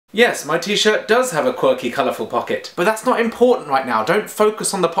Yes, my t-shirt does have a quirky, colourful pocket, but that's not important right now. Don't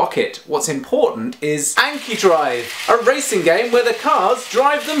focus on the pocket. What's important is Anki Drive, a racing game where the cars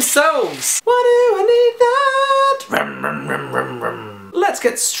drive themselves. Why do I need that? Rum, rum, rum, rum, rum. Let's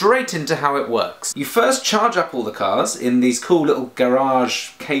get straight into how it works. You first charge up all the cars in these cool little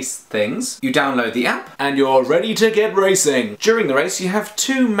garage case things. You download the app and you're ready to get racing. During the race you have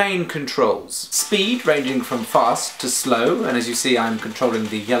two main controls. Speed, ranging from fast to slow, and as you see I'm controlling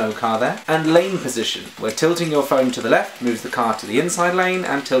the yellow car there. And lane position, where tilting your phone to the left moves the car to the inside lane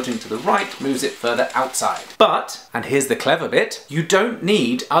and tilting to the right moves it further outside. But, and here's the clever bit, you don't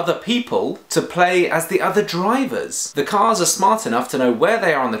need other people to play as the other drivers. The cars are smart enough to know where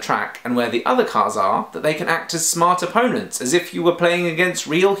they are on the track and where the other cars are, that they can act as smart opponents, as if you were playing against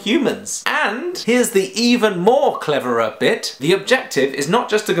real humans. And here's the even more cleverer bit. The objective is not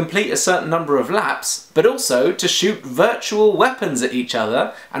just to complete a certain number of laps, but also to shoot virtual weapons at each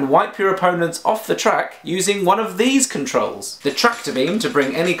other and wipe your opponents off the track using one of these controls. The tractor beam to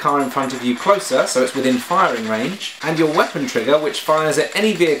bring any car in front of you closer so it's within firing range, and your weapon trigger which fires at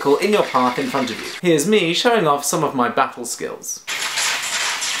any vehicle in your path in front of you. Here's me showing off some of my battle skills.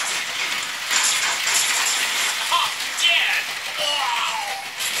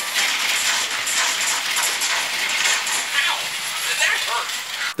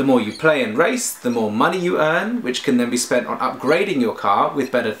 The more you play and race, the more money you earn, which can then be spent on upgrading your car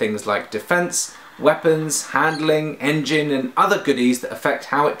with better things like defense, weapons, handling, engine, and other goodies that affect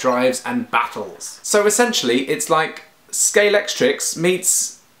how it drives and battles. So essentially, it's like Scalextrics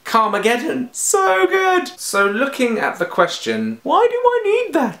meets Carmageddon. So good! So looking at the question, why do I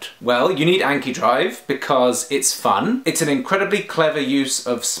need that? Well, you need Anki Drive because it's fun. It's an incredibly clever use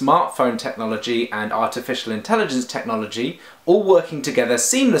of smartphone technology and artificial intelligence technology all working together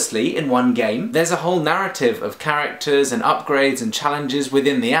seamlessly in one game. There's a whole narrative of characters and upgrades and challenges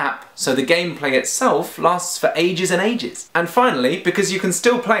within the app, so the gameplay itself lasts for ages and ages. And finally, because you can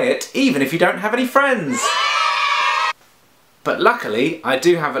still play it even if you don't have any friends. But luckily, I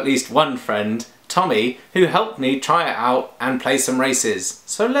do have at least one friend, Tomi, who helped me try it out and play some races.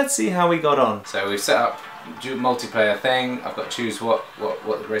 So let's see how we got on. So we've set up multiplayer thing. I've got to choose what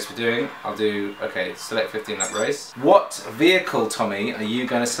the race we're doing. I'll do, okay, select 15 lap race. What vehicle, Tomi, are you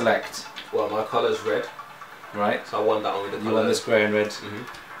going to select? Well, my colour's red. Right. So I want that one with the colour. You want this grey and red? Mm-hmm.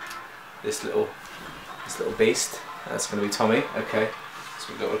 This little beast. That's going to be Tomi. Okay. So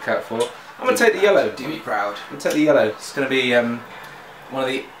we've got to look out for. I'm going to take the yellow. Do me proud. I'm going to take the yellow. It's going to be one of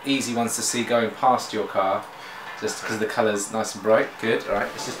the easy ones to see going past your car, just because the colour's nice and bright. Good. All right.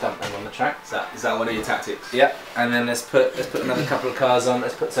 Let's just dump them on the track. Is that one of your tactics? Yeah. And then let's put another couple of cars on.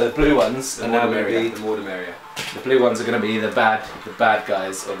 So the blue ones are now going to be the more the merrier. The blue ones are going to be the bad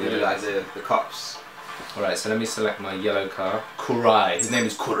guys of the other like the cops. All right. So let me select my yellow car. Kurai. His name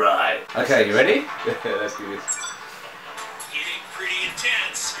is Kurai. Okay. You ready? Yeah. Let's do this. Pretty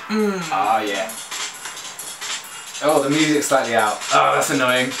intense. Ah, yeah. Oh, the music's slightly out. Oh, that's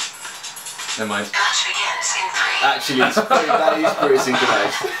annoying. Never mind. Match begins in 3. Actually, that is pretty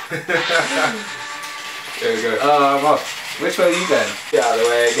synchronized. There we go. Oh, well, which way are you going? Get out of the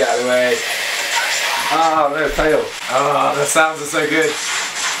way, get out of the way. Oh, no, fail. Oh, the sounds are so good.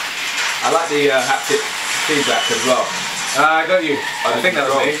 I like the haptic feedback as well. I got you. I think that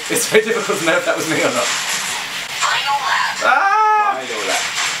was me. It's very difficult to know if that was me or not. Final lap. Ah! I know that.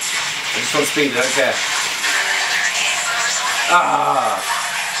 I just want speed, I don't care. Ah!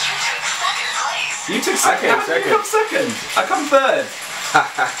 You took second. I came How did you come second? I come third.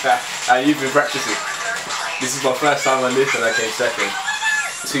 And you've been practicing. This is my first time on this and I came second.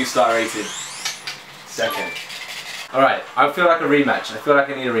 2-star rated. Second. Alright, I feel like a rematch. I feel like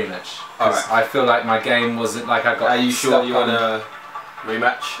I need a rematch. Alright. I feel like my game wasn't like I got. Are you sure stuck you on- want a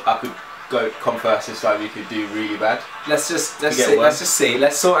rematch? I could come first this time. You could do really bad. Let's just see.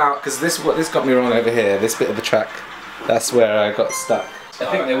 Let's sort out, because this got me wrong over here. This bit of the track, that's where I got stuck. I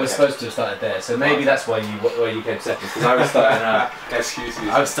think they were supposed to have started there, so maybe that's why you came second. Because I was starting. Excuses.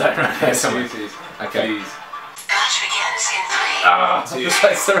 I was starting around here somewhere. Excuses. Okay. Please. Match begins in 3. Ah,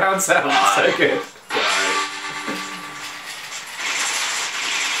 the surround sound is so good.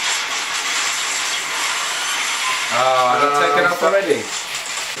 Oh, I got taken off already.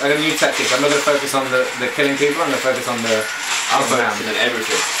 I'm going to use tactics. I'm not going to focus on the killing people, I'm going to focus on the... I'm focusing on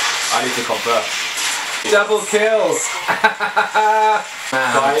everything. I need to come first. Double kill! Man,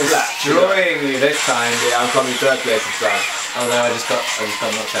 I'm destroying you this time. Yeah, I'm coming third place this time. Although I just got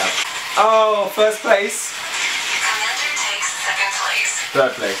knocked out. Oh, first place! Commander takes 2nd place.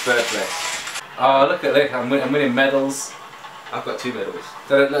 Third place. Oh, look, I'm winning medals. I've got 2 medals.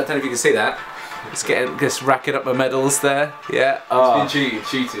 Don't know if you can see that. Just racking up my medals there. Yeah. It's Oh, been cheating.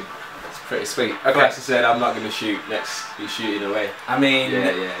 it's pretty sweet. Okay. Okay. Alistair said, I'm not going to shoot. Next, he's shooting away. I mean,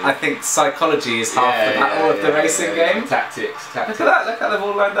 Yeah. I think psychology is half the battle of the racing game. Tactics. Look at that. Look how they've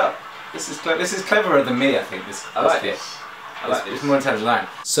all lined up. This is cleverer than me, I think. I like bit. this. I like It's this. more intelligent line.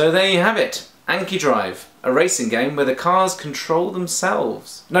 So there you have it. Anki Drive, a racing game where the cars control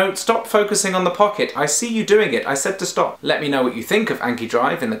themselves. No, stop focusing on the pocket. I see you doing it. I said to stop. Let me know what you think of Anki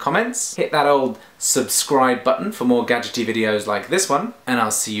Drive in the comments. Hit that old subscribe button for more gadgety videos like this one. And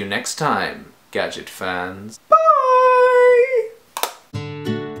I'll see you next time, gadget fans. Bye!